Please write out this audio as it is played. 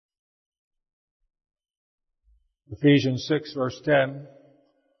Ephesians 6 verse 10.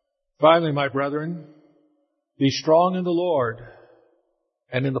 Finally, my brethren, be strong in the Lord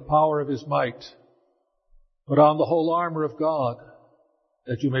and in the power of His might. Put on the whole armor of God,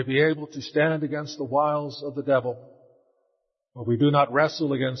 that you may be able to stand against the wiles of the devil. For we do not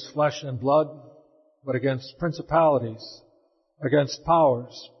wrestle against flesh and blood, but against principalities, against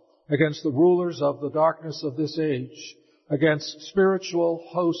powers, against the rulers of the darkness of this age, against spiritual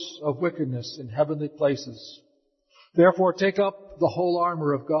hosts of wickedness in heavenly places. Therefore take up the whole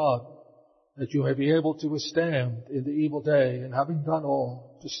armor of God, that you may be able to withstand in the evil day, and having done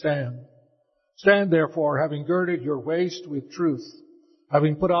all, to stand. Stand therefore, having girded your waist with truth,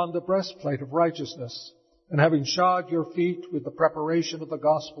 having put on the breastplate of righteousness, and having shod your feet with the preparation of the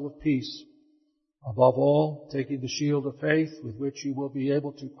gospel of peace. Above all, taking the shield of faith, with which you will be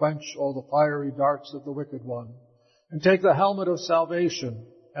able to quench all the fiery darts of the wicked one, and take the helmet of salvation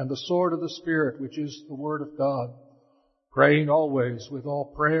and the sword of the Spirit, which is the word of God, praying always with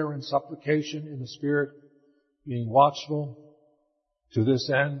all prayer and supplication in the Spirit, being watchful to this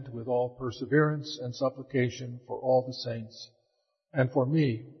end with all perseverance and supplication for all the saints, and for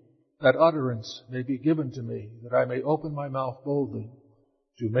me, that utterance may be given to me, that I may open my mouth boldly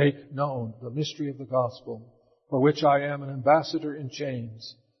to make known the mystery of the gospel, for which I am an ambassador in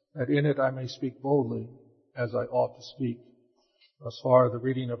chains, that in it I may speak boldly as I ought to speak. Thus far, the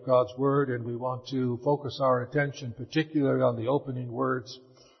reading of God's Word, and we want to focus our attention particularly on the opening words.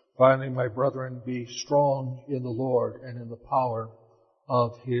 Finally, my brethren, be strong in the Lord and in the power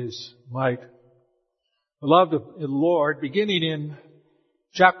of His might. Beloved in the Lord, beginning in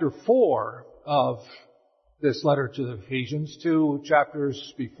chapter 4 of this letter to the Ephesians, 2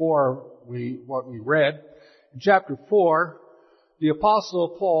 chapters before what we read, in chapter 4, the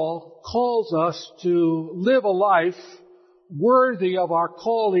Apostle Paul calls us to live a life worthy of our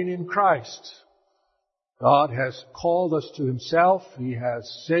calling in Christ. God has called us to Himself. He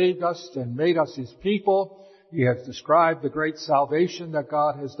has saved us and made us His people. He has described the great salvation that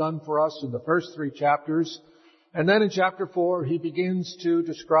God has done for us in the first 3 chapters. And then in chapter 4, he begins to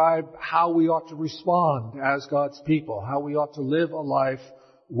describe how we ought to respond as God's people, how we ought to live a life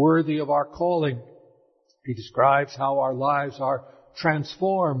worthy of our calling. He describes how our lives are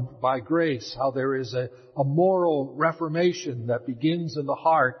transformed by grace, how there is a moral reformation that begins in the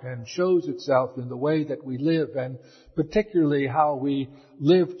heart and shows itself in the way that we live, and particularly how we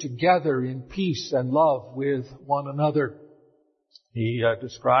live together in peace and love with one another. He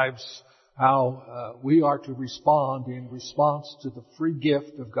describes how we are to respond in response to the free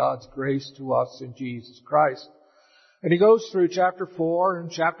gift of God's grace to us in Jesus Christ. And he goes through chapter 4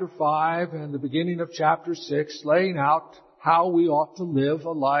 and chapter 5 and the beginning of chapter 6, laying out how we ought to live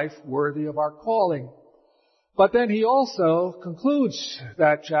a life worthy of our calling. But then he also concludes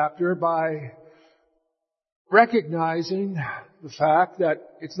that chapter by recognizing the fact that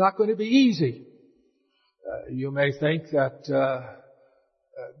it's not going to be easy. You may think that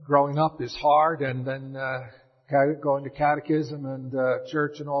growing up is hard, and then going to catechism and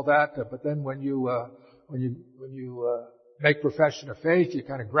church and all that. But then when you make profession of faith, you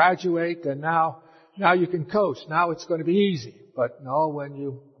kind of graduate, and now you can coast. Now it's going to be easy. But no, when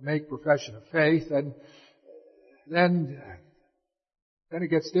you make profession of faith, and then it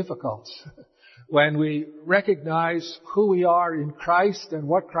gets difficult. When we recognize who we are in Christ and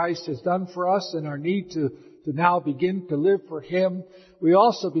what Christ has done for us and our need to now begin to live for Him, we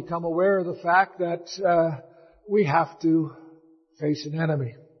also become aware of the fact that we have to face an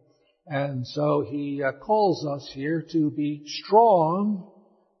enemy. And so he calls us here to be strong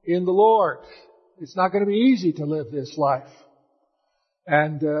in the Lord. It's not going to be easy to live this life.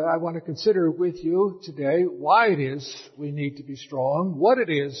 And I want to consider with you today why it is we need to be strong, what it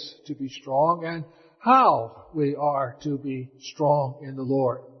is to be strong, and how we are to be strong in the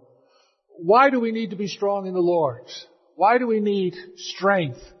Lord. Why do we need to be strong in the Lord? Why do we need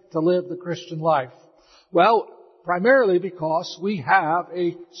strength to live the Christian life? Well, primarily because we have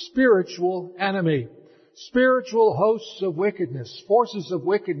a spiritual enemy. Spiritual hosts of wickedness, forces of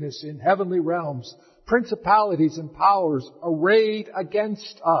wickedness in heavenly realms, principalities and powers arrayed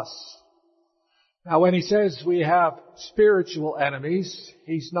against us. Now, when he says we have spiritual enemies,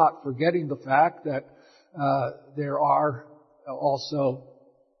 he's not forgetting the fact that there are also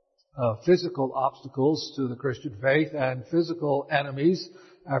physical obstacles to the Christian faith and physical enemies.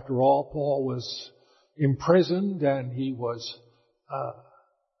 After all, Paul was imprisoned and he was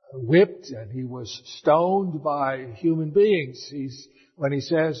whipped and he was stoned by human beings. When he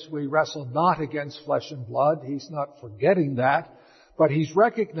says we wrestle not against flesh and blood, he's not forgetting that, but he's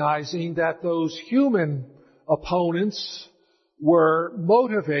recognizing that those human opponents were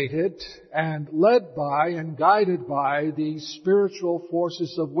motivated and led by and guided by the spiritual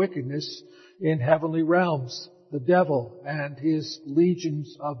forces of wickedness in heavenly realms. The devil and his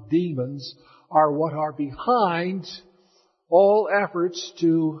legions of demons are what are behind all efforts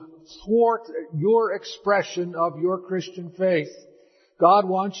to thwart your expression of your Christian faith. God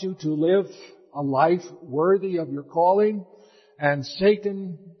wants you to live a life worthy of your calling, and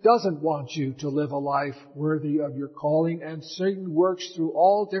Satan doesn't want you to live a life worthy of your calling, and Satan works through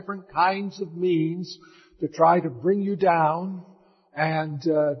all different kinds of means to try to bring you down and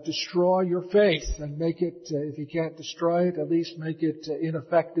destroy your faith and make it, if he can't destroy it, at least make it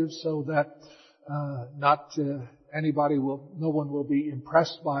ineffective so that no one will be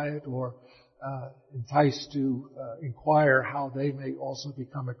impressed by it or enticed to inquire how they may also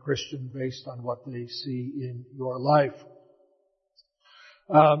become a Christian based on what they see in your life.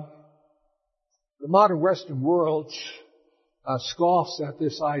 The modern Western world scoffs at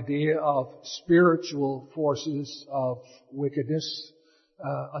this idea of spiritual forces of wickedness,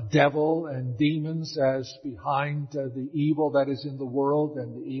 a devil and demons as behind the evil that is in the world,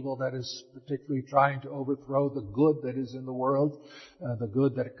 and the evil that is particularly trying to overthrow the good that is in the world, the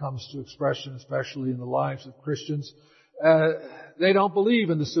good that comes to expression especially in the lives of Christians. They don't believe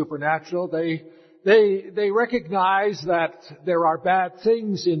in the supernatural. They recognize that there are bad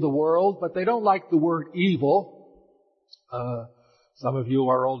things in the world, but they don't like the word evil. Some of you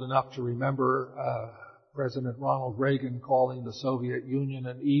are old enough to remember President Ronald Reagan calling the Soviet Union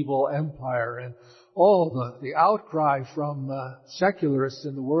an evil empire, and all the outcry from secularists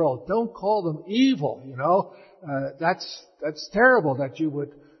in the world. Don't call them evil, you know. That's terrible that you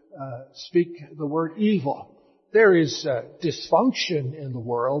would speak the word evil. There is dysfunction in the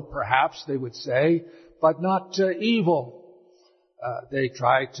world, perhaps they would say, but not evil. They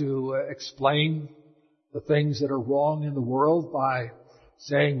try to explain the things that are wrong in the world by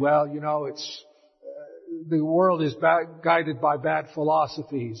saying, well, you know, the world is guided by bad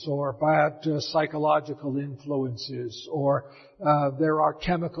philosophies or bad psychological influences, or there are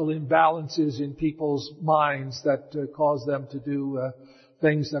chemical imbalances in people's minds that cause them to do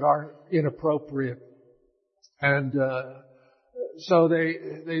things that are inappropriate. And so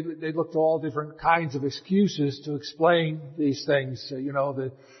they look to all different kinds of excuses to explain these things.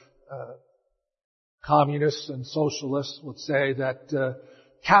 The communists and socialists would say that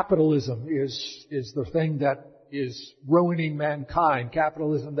capitalism is the thing that is ruining mankind.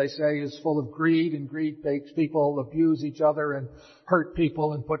 Capitalism, they say, is full of greed, and greed makes people abuse each other and hurt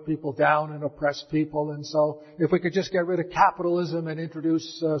people and put people down and oppress people. And so if we could just get rid of capitalism and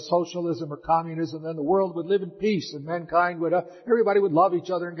introduce socialism or communism, then the world would live in peace, and mankind everybody would love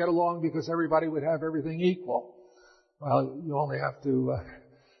each other and get along because everybody would have everything equal. Well, you only have to,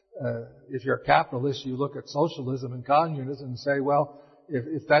 if you're a capitalist, you look at socialism and communism and say, well,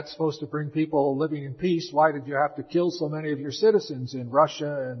 if that's supposed to bring people living in peace, why did you have to kill so many of your citizens in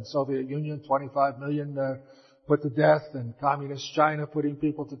Russia and Soviet Union, 25 million put to death, and communist China putting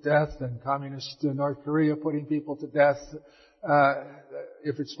people to death, and communist North Korea putting people to death?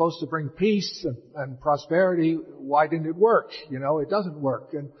 If it's supposed to bring peace and prosperity, why didn't it work? It doesn't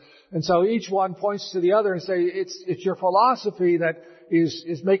work. And so each one points to the other and say, it's your philosophy that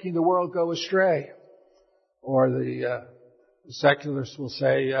is making the world go astray. Or the secularists will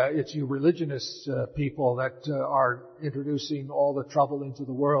say, it's you religionist people that are introducing all the trouble into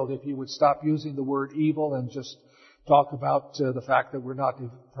the world. If you would stop using the word evil and just talk about the fact that we're not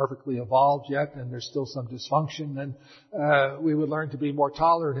perfectly evolved yet and there's still some dysfunction, then we would learn to be more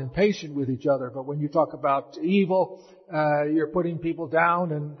tolerant and patient with each other. But when you talk about evil, you're putting people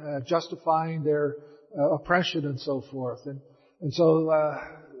down and justifying their oppression and so forth. And so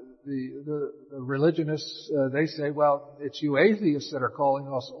the religionists, they say, well, it's you atheists that are calling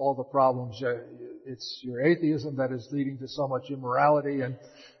us all the problems. It's your atheism that is leading to so much immorality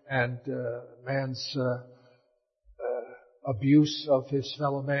and man's abuse of his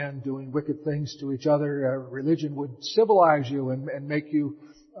fellow man, doing wicked things to each other. Religion would civilize you and make you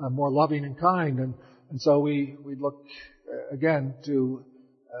more loving and kind. And so we look again to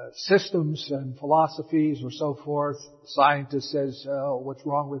systems and philosophies or so forth. Scientist says, what's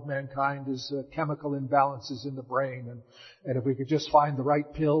wrong with mankind is chemical imbalances in the brain. And if we could just find the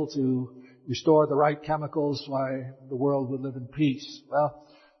right pill to restore the right chemicals, why the world would live in peace. Well,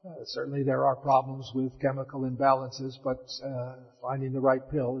 certainly there are problems with chemical imbalances, but finding the right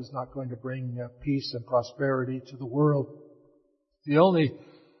pill is not going to bring peace and prosperity to the world. The only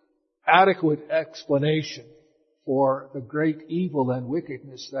adequate explanation for the great evil and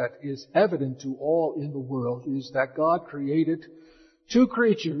wickedness that is evident to all in the world is that God created two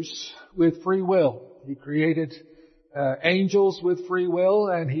creatures with free will. He created angels with free will,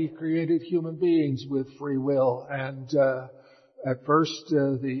 and He created human beings with free will. And at first,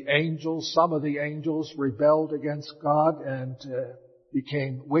 some of the angels rebelled against God and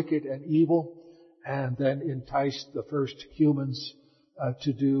became wicked and evil, and then enticed the first humans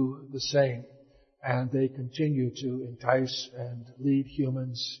to do the same. And they continue to entice and lead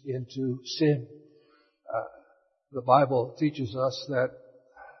humans into sin. The Bible teaches us that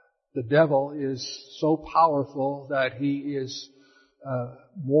the devil is so powerful that he is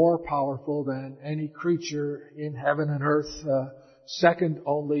more powerful than any creature in heaven and earth, second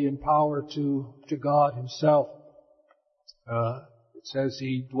only in power to God Himself. It says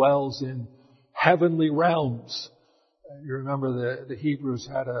he dwells in heavenly realms. You remember the Hebrews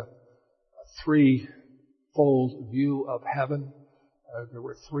had a threefold view of heaven. There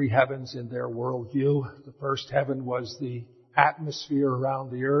were three heavens in their worldview. The first heaven was the atmosphere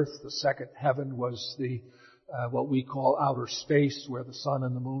around the earth. The second heaven was the what we call outer space, where the sun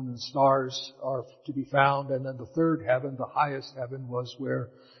and the moon and stars are to be found. And then the third heaven, the highest heaven, was where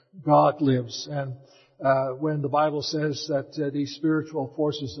God lives. And when the Bible says that these spiritual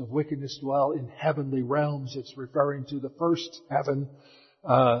forces of wickedness dwell in heavenly realms, it's referring to the first heaven,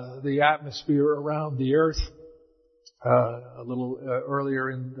 the atmosphere around the earth. A little earlier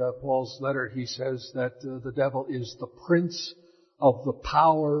in Paul's letter, he says that the devil is the prince of the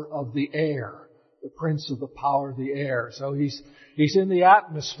power of the air. The prince of the power of the air. So he's in the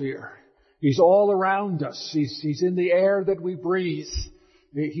atmosphere. He's all around us. He's in the air that we breathe.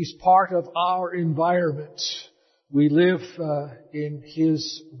 He's part of our environment. We live in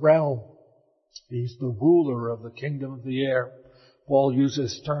His realm. He's the ruler of the kingdom of the air. Paul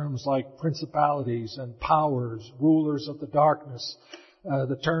uses terms like principalities and powers, rulers of the darkness.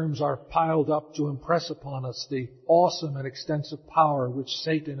 The terms are piled up to impress upon us the awesome and extensive power which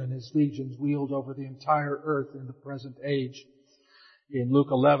Satan and his legions wield over the entire earth in the present age. In Luke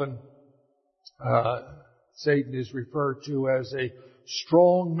 11, Satan is referred to as a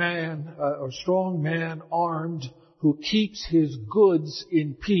strong man armed who keeps his goods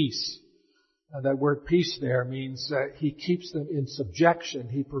in peace. That word peace there means that he keeps them in subjection.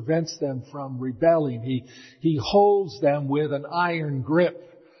 He prevents them from rebelling. He holds them with an iron grip,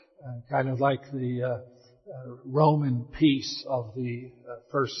 kind of like the Roman peace of the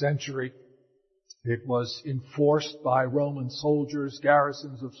first century. It was enforced by Roman soldiers,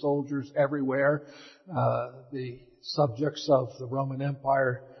 garrisons of soldiers everywhere. The subjects of the Roman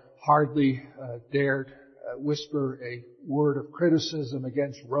Empire hardly dared whisper a word of criticism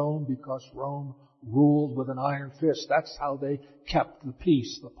against Rome, because Rome ruled with an iron fist. That's how they kept the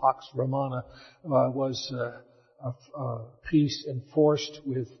peace. The Pax Romana was a peace enforced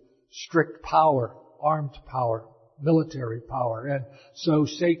with strict power, armed power, military power. And so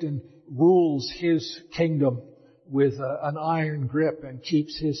Satan rules his kingdom with an iron grip and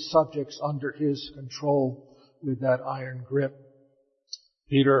keeps his subjects under his control with that iron grip.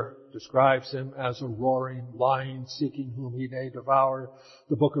 Peter describes him as a roaring lion seeking whom he may devour.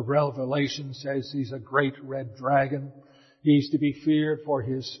 The book of Revelation says he's a great red dragon. He's to be feared for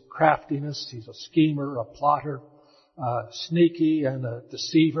his craftiness. He's a schemer, a plotter, sneaky and a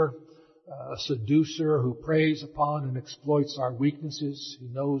deceiver, a seducer who preys upon and exploits our weaknesses. He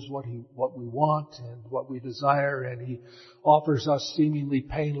knows what we want and what we desire, and he offers us seemingly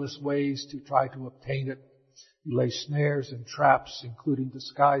painless ways to try to obtain it. He lays snares and traps, including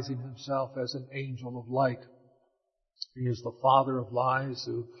disguising himself as an angel of light. He is the father of lies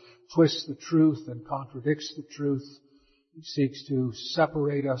who twists the truth and contradicts the truth. He seeks to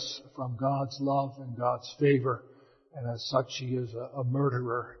separate us from God's love and God's favor. And as such, he is a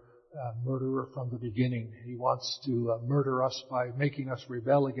murderer from the beginning. He wants to murder us by making us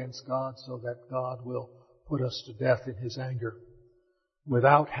rebel against God so that God will put us to death in His anger.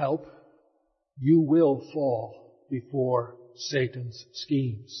 Without help, you will fall before Satan's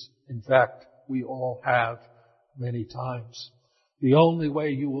schemes. In fact, we all have many times. The only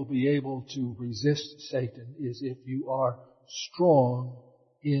way you will be able to resist Satan is if you are strong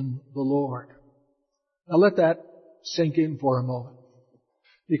in the Lord. Now let that sink in for a moment,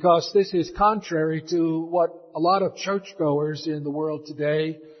 because this is contrary to what a lot of churchgoers in the world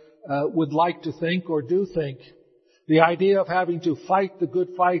today would like to think or do think. The idea of having to fight the good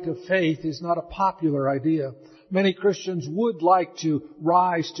fight of faith is not a popular idea. Many Christians would like to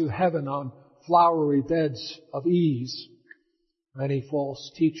rise to heaven on flowery beds of ease. Many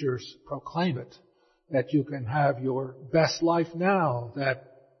false teachers proclaim it, that you can have your best life now, that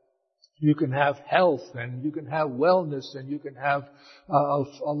you can have health and you can have wellness and you can have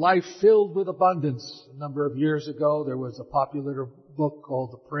a life filled with abundance. A number of years ago, there was a popular book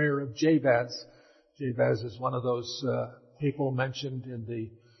called The Prayer of Jabez. Jabez is one of those people mentioned in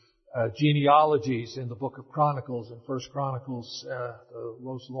the genealogies in the book of Chronicles and First Chronicles,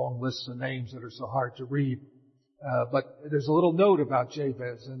 those long lists of names that are so hard to read. But there's a little note about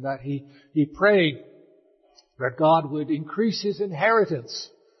Jabez, and that he prayed that God would increase his inheritance,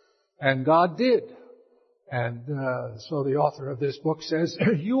 and God did. And so the author of this book says,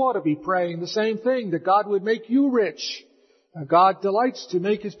 you ought to be praying the same thing, that God would make you rich. God delights to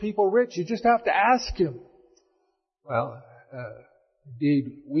make his people rich. You just have to ask him. Well,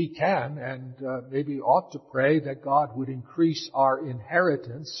 indeed, we can and maybe ought to pray that God would increase our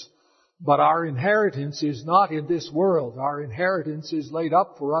inheritance. But our inheritance is not in this world. Our inheritance is laid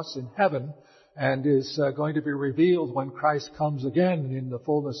up for us in heaven and is going to be revealed when Christ comes again in the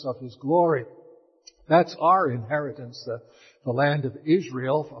fullness of his glory. That's our inheritance. The land of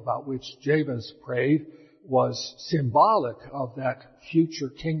Israel, about which Jabez prayed, was symbolic of that future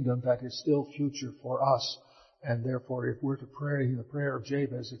kingdom that is still future for us. And therefore, if we're to pray the prayer of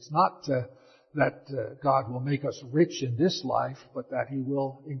Jabez, it's not that God will make us rich in this life, but that he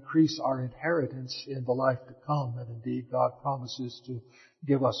will increase our inheritance in the life to come. And indeed, God promises to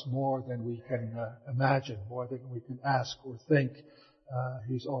give us more than we can imagine, more than we can ask or think.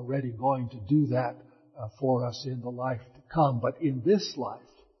 He's already going to do that for us in the life to come. But in this life,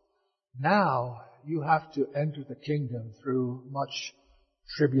 now you have to enter the kingdom through much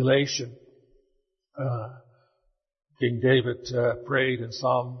tribulation. King David prayed in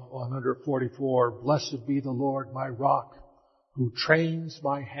Psalm 144, "Blessed be the Lord my rock, who trains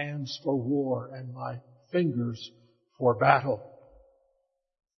my hands for war and my fingers for battle."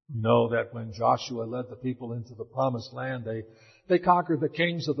 We know that when Joshua led the people into the promised land, they conquered the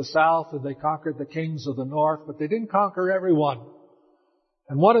kings of the south and they conquered the kings of the north, but they didn't conquer everyone.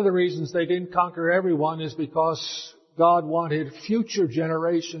 And one of the reasons they didn't conquer everyone is because God wanted future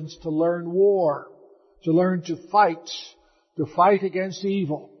generations to learn war, to learn to fight against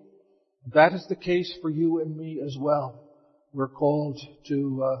evil. That is the case for you and me as well. We're called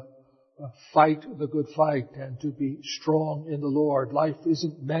to fight the good fight and to be strong in the Lord. Life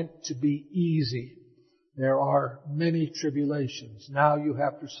isn't meant to be easy. There are many tribulations. Now you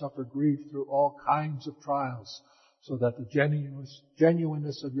have to suffer grief through all kinds of trials, so that the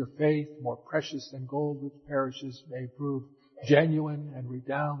genuineness of your faith, more precious than gold which perishes, may prove genuine and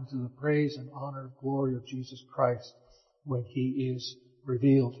redound to the praise and honor and glory of Jesus Christ when he is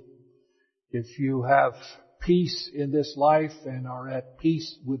revealed. If you have peace in this life and are at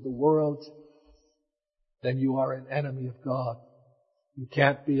peace with the world, then you are an enemy of God. You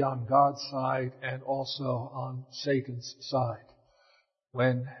can't be on God's side and also on Satan's side.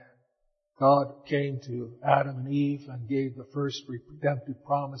 When God came to Adam and Eve and gave the first redemptive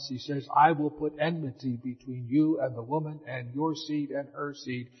promise, he says, "I will put enmity between you and the woman and your seed and her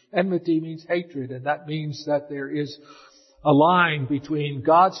seed." Enmity means hatred, and that means that there is a line between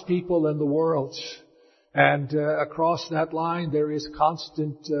God's people and the world's. And across that line there is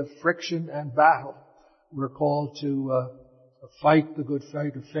constant friction and battle. We're called to fight the good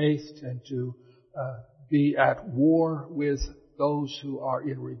fight of faith and to be at war with those who are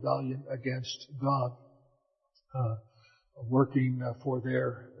in rebellion against God, working for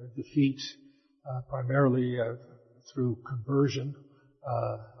their defeat, primarily through conversion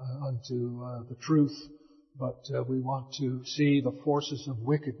unto the truth. But we want to see the forces of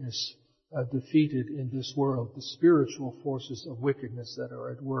wickedness defeated in this world, the spiritual forces of wickedness that are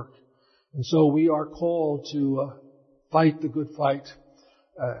at work. And so we are called to fight the good fight.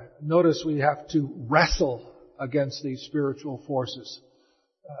 Notice we have to wrestle against these spiritual forces.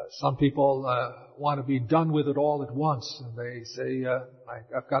 Some people want to be done with it all at once, and they say,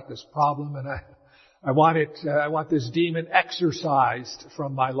 "I've got this problem, and I want this demon exorcised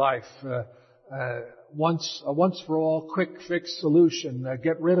from my life. Once for all, quick fix solution.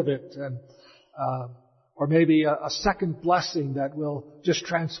 Get rid of it, and or maybe a second blessing that will just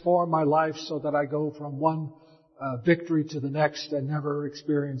transform my life so that I go from one victory to the next and never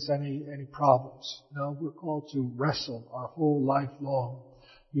experience any problems." No, we're called to wrestle our whole life long.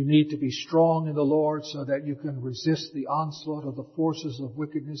 You need to be strong in the Lord so that you can resist the onslaught of the forces of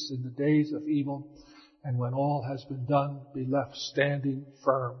wickedness in the days of evil, and when all has been done, be left standing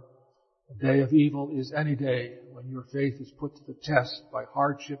firm. The day of evil is any day when your faith is put to the test by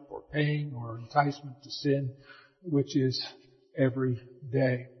hardship or pain or enticement to sin, which is every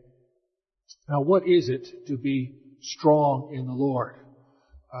day. Now, what is it to be strong in the Lord?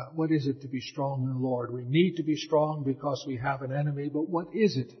 What is it to be strong in the Lord? We need to be strong because we have an enemy, but what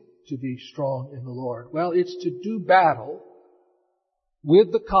is it to be strong in the Lord? Well, it's to do battle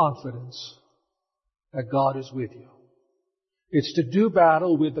with the confidence that God is with you. It's to do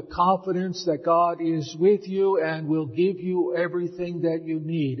battle with the confidence that God is with you and will give you everything that you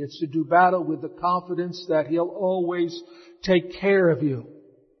need. It's to do battle with the confidence that He'll always take care of you.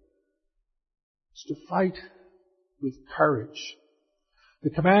 It's to fight with courage. The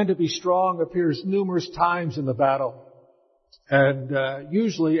command to be strong appears numerous times in the battle. And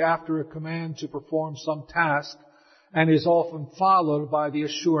usually after a command to perform some task, and is often followed by the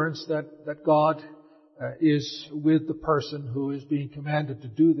assurance that God is with the person who is being commanded to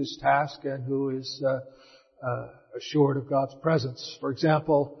do this task and who is assured of God's presence. For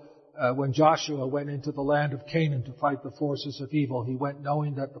example, when Joshua went into the land of Canaan to fight the forces of evil, he went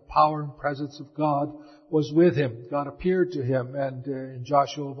knowing that the power and presence of God was with him. God appeared to him, and in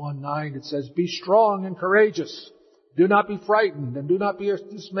Joshua 1:9 it says, "Be strong and courageous. Do not be frightened and do not be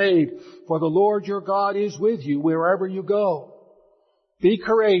dismayed, for the Lord your God is with you wherever you go." Be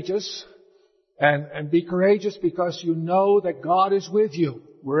courageous, and be courageous because you know that God is with you.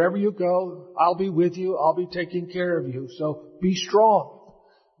 Wherever you go, I'll be with you. I'll be taking care of you. So be strong.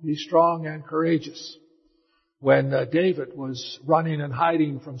 Be strong and courageous. When David was running and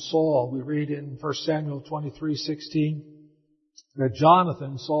hiding from Saul, we read in 1 Samuel 23:16 that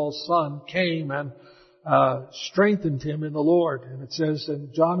Jonathan, Saul's son, came and strengthened him in the Lord. And it says,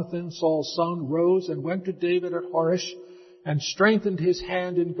 "And Jonathan, Saul's son, rose and went to David at Horesh and strengthened his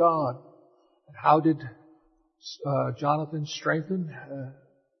hand in God." And how did Jonathan strengthen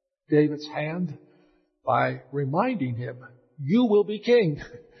David's hand? By reminding him, "You will be king."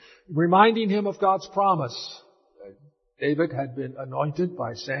 Reminding him of God's promise. David had been anointed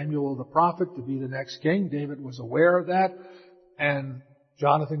by Samuel the prophet to be the next king. David was aware of that. And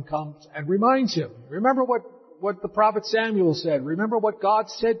Jonathan comes and reminds him. Remember what the prophet Samuel said. Remember what God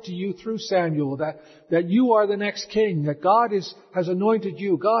said to you through Samuel, that you are the next king, that God has anointed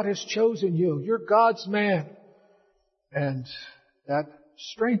you. God has chosen you. You're God's man. And that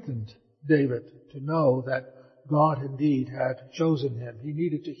strengthened David to know that God indeed had chosen him. He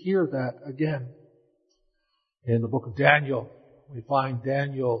needed to hear that again. In the book of Daniel, we find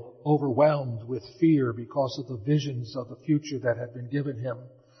Daniel overwhelmed with fear because of the visions of the future that had been given him.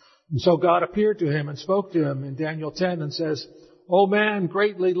 And so God appeared to him and spoke to him in Daniel 10 and says, "O man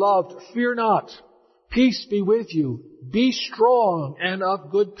greatly loved, fear not. Peace be with you. Be strong and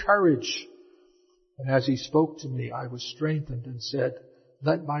of good courage." And as he spoke to me, I was strengthened and said,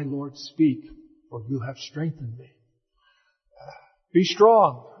 "Let my Lord speak, for you have strengthened me." Be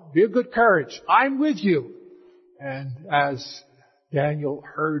strong. Be of good courage. I'm with you. And as Daniel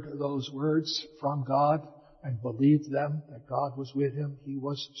heard those words from God and believed them, that God was with him, he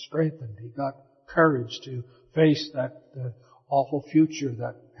was strengthened. He got courage to face that awful future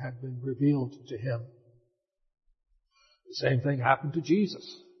that had been revealed to him. The same thing happened to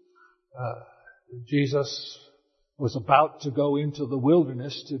Jesus. Jesus was about to go into the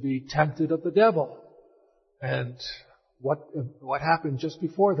wilderness to be tempted of the devil. And what happened just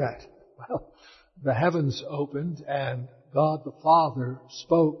before that? Well, the heavens opened and God the Father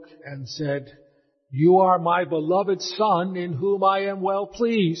spoke and said, "You are my beloved Son in whom I am well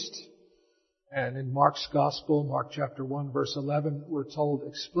pleased." And in Mark's Gospel, Mark chapter 1 verse 11, we're told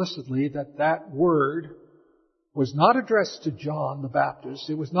explicitly that word was not addressed to John the Baptist.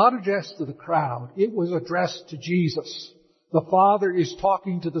 It was not addressed to the crowd. It was addressed to Jesus. The Father is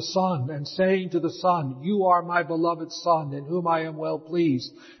talking to the Son and saying to the Son, "You are my beloved Son in whom I am well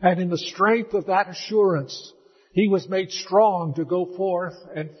pleased." And in the strength of that assurance, he was made strong to go forth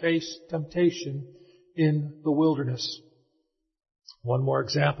and face temptation in the wilderness. One more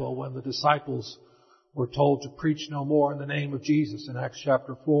example, when the disciples were told to preach no more in the name of Jesus in Acts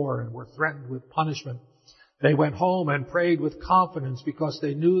chapter 4 and were threatened with punishment, they went home and prayed with confidence because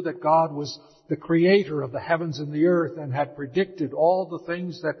they knew that God was the creator of the heavens and the earth and had predicted all the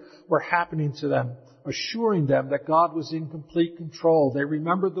things that were happening to them, assuring them that God was in complete control. They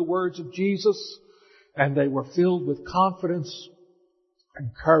remembered the words of Jesus and they were filled with confidence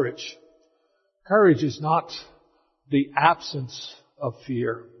and courage. Courage is not the absence of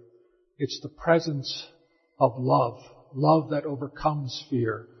fear. It's the presence of love. Love that overcomes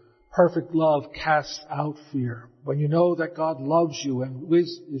fear. Perfect love casts out fear. When you know that God loves you and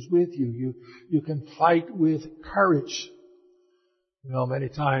is with you, you can fight with courage. You know, many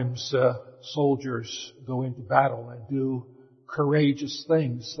times soldiers go into battle and do courageous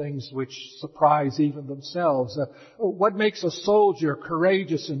things which surprise even themselves. What makes a soldier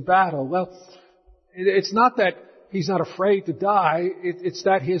courageous in battle? Well, it's not that he's not afraid to die. It's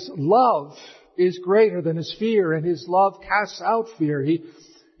that his love is greater than his fear, and his love casts out fear.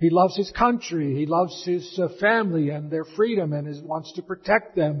 He loves his country. He loves his family and their freedom and wants to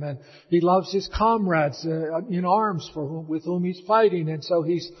protect them. And he loves his comrades in arms with whom he's fighting. And so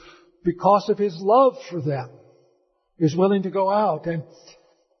because of his love for them, is willing to go out. And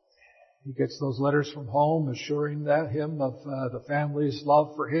he gets those letters from home assuring him of the family's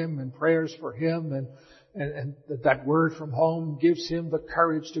love for him and prayers for him. And that word from home gives him the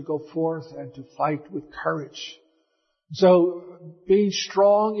courage to go forth and to fight with courage. So being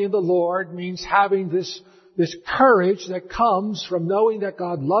strong in the Lord means having this courage that comes from knowing that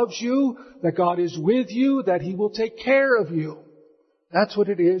God loves you, that God is with you, that He will take care of you. That's what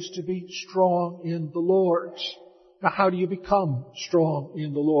it is to be strong in the Lord. Now, how do you become strong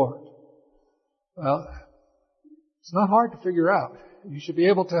in the Lord? Well, it's not hard to figure out. You should be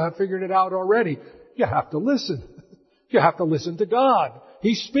able to have figured it out already. You have to listen. You have to listen to God.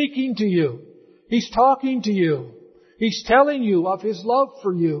 He's speaking to you. He's talking to you. He's telling you of His love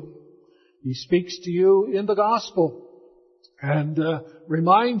for you. He speaks to you in the gospel and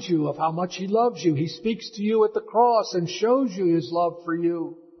reminds you of how much He loves you. He speaks to you at the cross and shows you His love for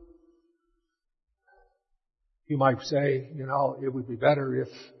you. You might say, it would be better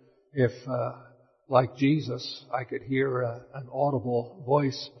if like Jesus, I could hear an audible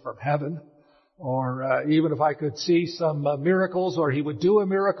voice from heaven, or even if I could see some miracles, or He would do a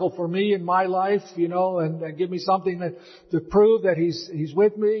miracle for me in my life, and give me something to prove that He's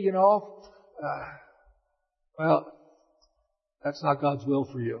with me, well, that's not God's will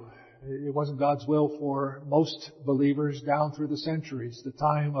for you. It wasn't God's will for most believers down through the centuries. The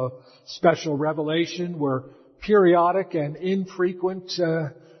time of special revelation were periodic and infrequent,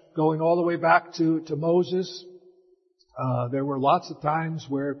 going all the way back to Moses. There were lots of times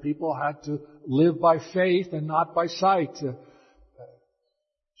where people had to live by faith and not by sight.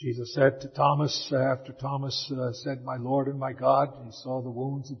 Jesus said to Thomas, after Thomas said, "My Lord and my God," he saw the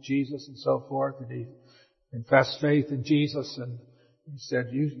wounds of Jesus and so forth, and he confessed faith in Jesus, and he said,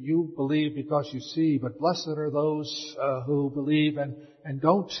 you believe because you see, but blessed are those who believe and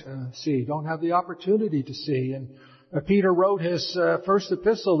don't see, don't have the opportunity to see. And Peter wrote his first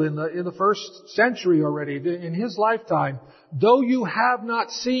epistle in the first century already, in his lifetime. Though you have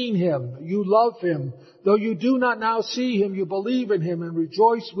not seen Him, you love Him. Though you do not now see Him, you believe in Him and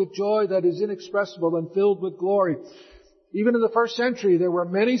rejoice with joy that is inexpressible and filled with glory. Even in the first century, there were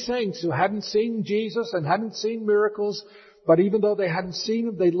many saints who hadn't seen Jesus and hadn't seen miracles, but even though they hadn't seen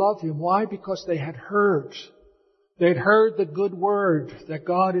Him, they loved Him. Why? Because they had heard. They had heard the good word that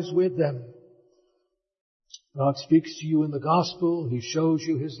God is with them. God speaks to you in the gospel. He shows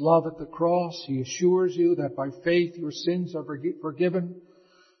you His love at the cross. He assures you that by faith your sins are forgiven.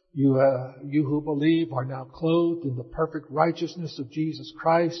 You who believe are now clothed in the perfect righteousness of Jesus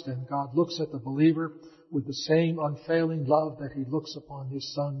Christ, and God looks at the believer with the same unfailing love that He looks upon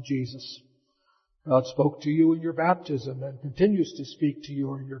His Son, Jesus. God spoke to you in your baptism and continues to speak to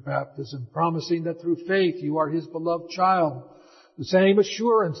you in your baptism, promising that through faith you are His beloved child. The same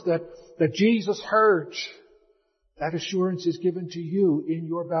assurance that Jesus heard, that assurance is given to you in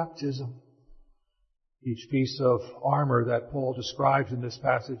your baptism. Each piece of armor that Paul describes in this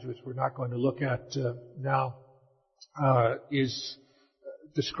passage, which we're not going to look at now, is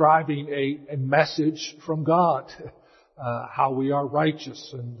describing a message from God. How we are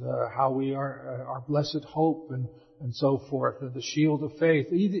righteous and how we are our blessed hope and so forth, and the shield of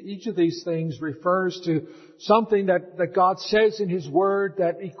faith. Each of these things refers to something that God says in His Word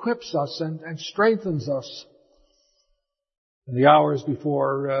that equips us and strengthens us. In the hours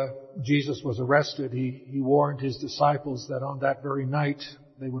before Jesus was arrested, He warned His disciples that on that very night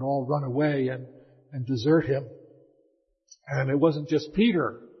they would all run away and desert Him. And it wasn't just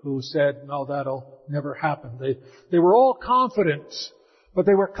Peter who said, "No, that'll never happen." They were all confident, but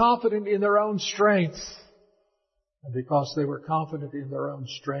they were confident in their own strength. And because they were confident in their own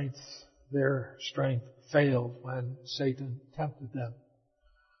strength failed when Satan tempted them.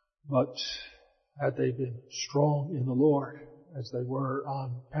 But had they been strong in the Lord, as they were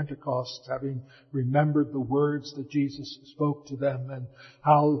on Pentecost, having remembered the words that Jesus spoke to them and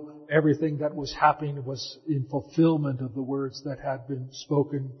how everything that was happening was in fulfillment of the words that had been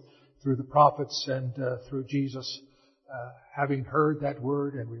spoken through the prophets and through Jesus, having heard that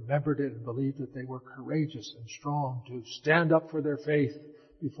word and remembered it and believed it, they were courageous and strong to stand up for their faith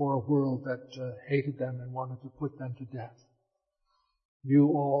before a world that hated them and wanted to put them to death. You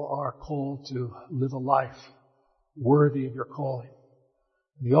all are called to live a life worthy of your calling.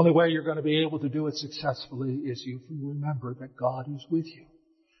 And the only way you're going to be able to do it successfully is if you remember that God is with you.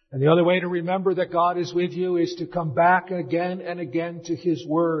 And the only way to remember that God is with you is to come back again and again to His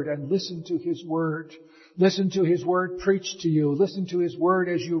Word and listen to His Word. Listen to His Word preached to you. Listen to His Word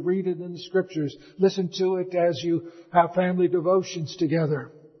as you read it in the Scriptures. Listen to it as you have family devotions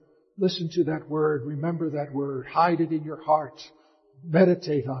together. Listen to that Word. Remember that Word. Hide it in your heart.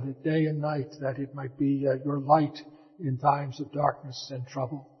 Meditate on it day and night that it might be your light in times of darkness and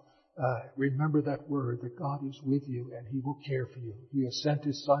trouble. Remember that word, that God is with you and He will care for you. He has sent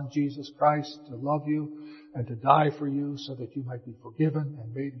His Son, Jesus Christ, to love you and to die for you so that you might be forgiven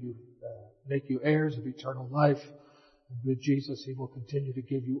and make you heirs of eternal life. And with Jesus, He will continue to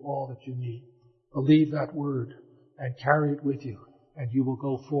give you all that you need. Believe that word and carry it with you, and you will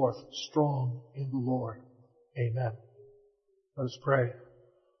go forth strong in the Lord. Amen. Let us pray.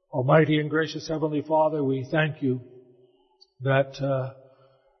 Almighty and gracious Heavenly Father, we thank you that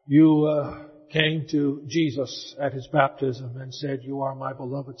you came to Jesus at His baptism and said, "You are my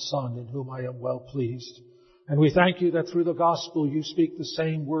beloved Son, in whom I am well pleased." And we thank you that through the gospel you speak the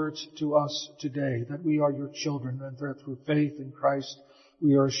same words to us today, that we are your children, and that through faith in Christ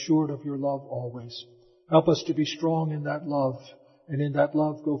we are assured of your love always. Help us to be strong in that love, and in that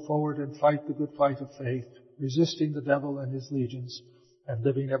love go forward and fight the good fight of faith, resisting the devil and his legions, and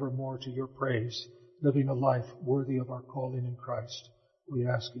living evermore to your praise, living a life worthy of our calling in Christ. We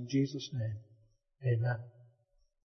ask in Jesus' name. Amen.